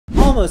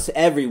Almost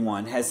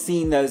everyone has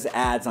seen those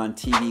ads on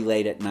TV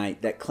late at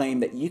night that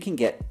claim that you can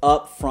get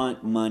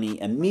upfront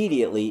money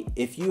immediately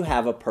if you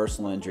have a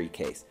personal injury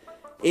case.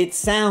 It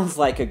sounds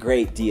like a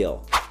great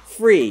deal.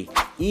 Free,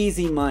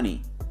 easy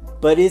money.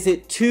 But is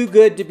it too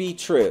good to be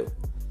true?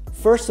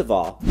 First of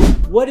all,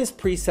 what is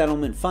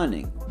pre-settlement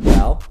funding?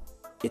 Well,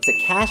 it's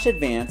a cash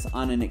advance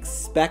on an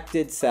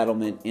expected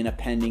settlement in a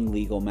pending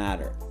legal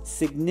matter.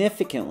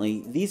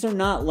 Significantly, these are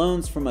not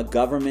loans from a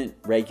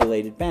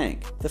government-regulated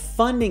bank. The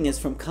funding is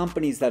from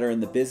companies that are in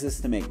the business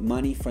to make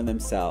money for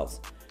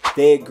themselves.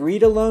 They agree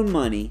to loan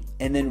money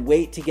and then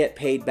wait to get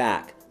paid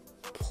back,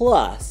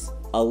 plus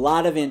a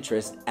lot of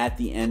interest at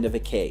the end of a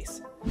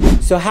case.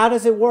 So how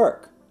does it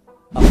work?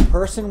 A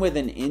person with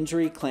an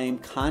injury claim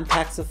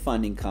contacts a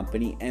funding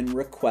company and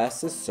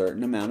requests a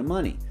certain amount of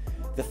money.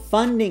 The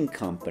funding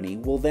company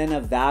will then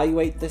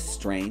evaluate the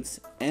strengths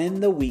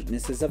and the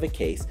weaknesses of a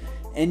case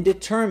and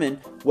determine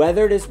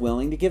whether it is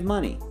willing to give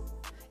money.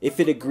 If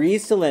it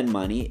agrees to lend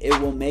money,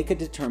 it will make a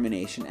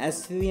determination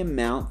as to the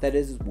amount that it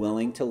is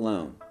willing to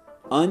loan.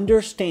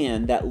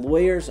 Understand that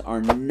lawyers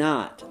are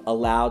not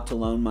allowed to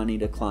loan money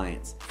to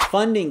clients.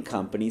 Funding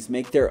companies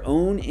make their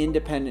own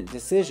independent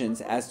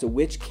decisions as to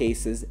which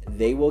cases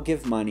they will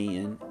give money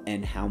in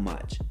and how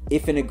much.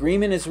 If an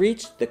agreement is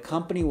reached, the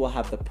company will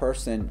have the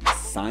person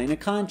sign a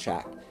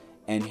contract,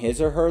 and his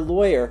or her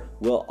lawyer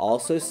will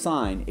also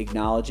sign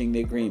acknowledging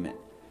the agreement.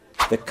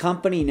 The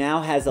company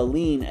now has a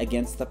lien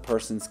against the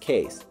person's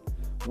case.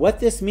 What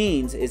this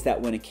means is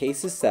that when a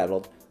case is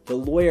settled, the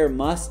lawyer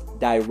must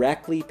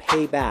directly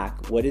pay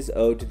back what is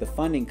owed to the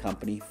funding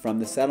company from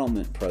the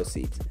settlement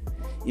proceeds.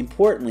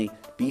 Importantly,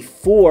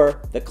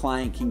 before the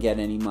client can get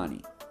any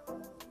money.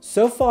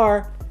 So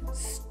far,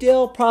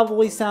 still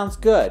probably sounds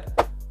good,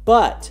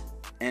 but,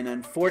 and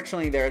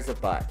unfortunately there's a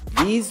but,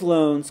 these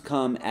loans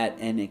come at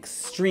an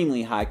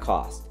extremely high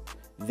cost.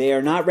 They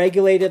are not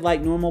regulated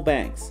like normal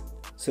banks,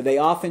 so they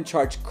often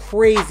charge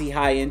crazy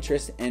high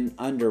interest and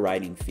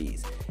underwriting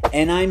fees.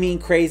 And I mean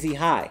crazy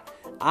high.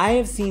 I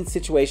have seen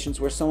situations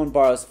where someone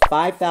borrows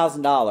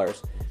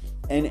 $5,000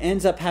 and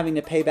ends up having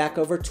to pay back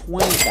over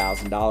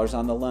 $20,000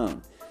 on the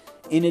loan.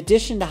 In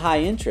addition to high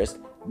interest,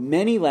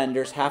 many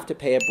lenders have to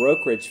pay a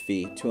brokerage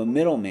fee to a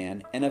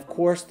middleman, and of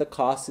course the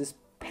cost is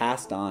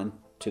passed on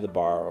to the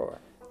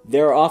borrower.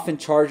 There are often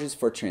charges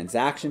for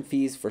transaction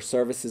fees for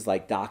services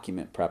like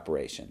document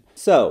preparation.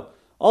 So,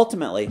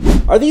 ultimately,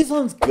 are these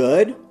loans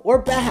good or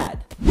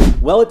bad?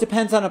 Well, it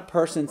depends on a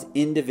person's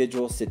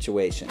individual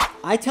situation.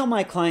 I tell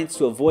my clients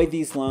to avoid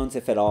these loans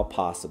if at all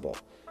possible.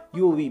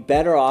 You will be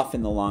better off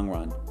in the long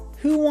run.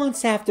 Who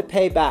wants to have to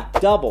pay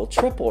back double,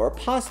 triple, or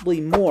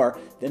possibly more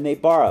than they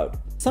borrowed?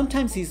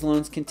 Sometimes these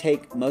loans can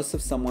take most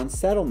of someone's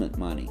settlement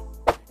money.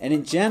 And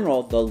in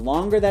general, the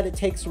longer that it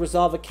takes to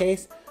resolve a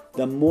case,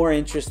 the more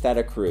interest that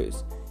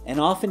accrues. And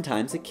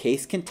oftentimes a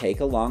case can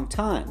take a long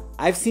time.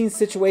 I've seen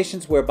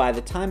situations where by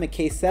the time a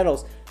case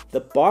settles,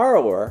 the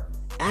borrower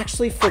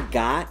actually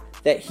forgot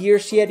that he or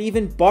she had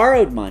even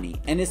borrowed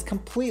money and is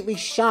completely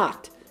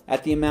shocked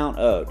at the amount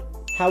owed.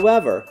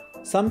 However,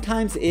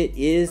 sometimes it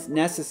is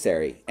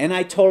necessary, and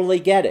I totally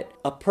get it.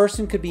 A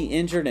person could be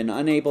injured and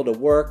unable to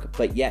work,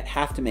 but yet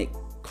have to make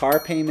car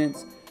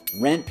payments,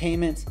 rent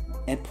payments,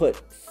 and put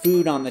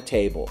food on the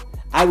table.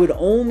 I would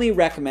only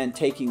recommend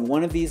taking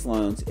one of these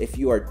loans if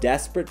you are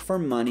desperate for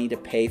money to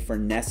pay for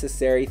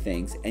necessary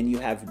things and you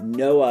have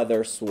no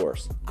other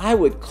source. I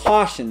would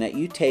caution that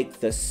you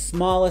take the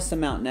smallest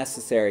amount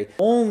necessary,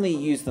 only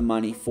use the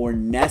money for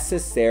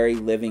necessary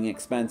living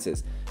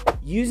expenses.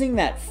 Using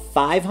that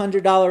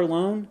 $500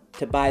 loan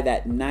to buy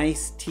that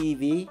nice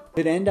TV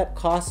could end up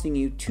costing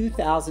you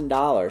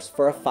 $2,000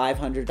 for a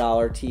 $500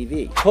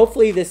 TV.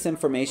 Hopefully this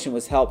information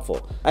was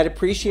helpful. I'd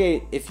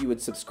appreciate if you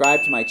would subscribe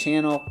to my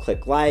channel,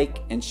 click like,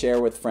 and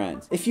share with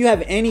friends. If you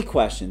have any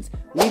questions,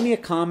 leave me a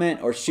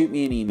comment or shoot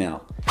me an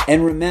email.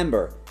 And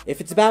remember,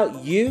 if it's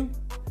about you,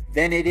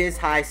 then it is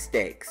high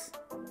stakes.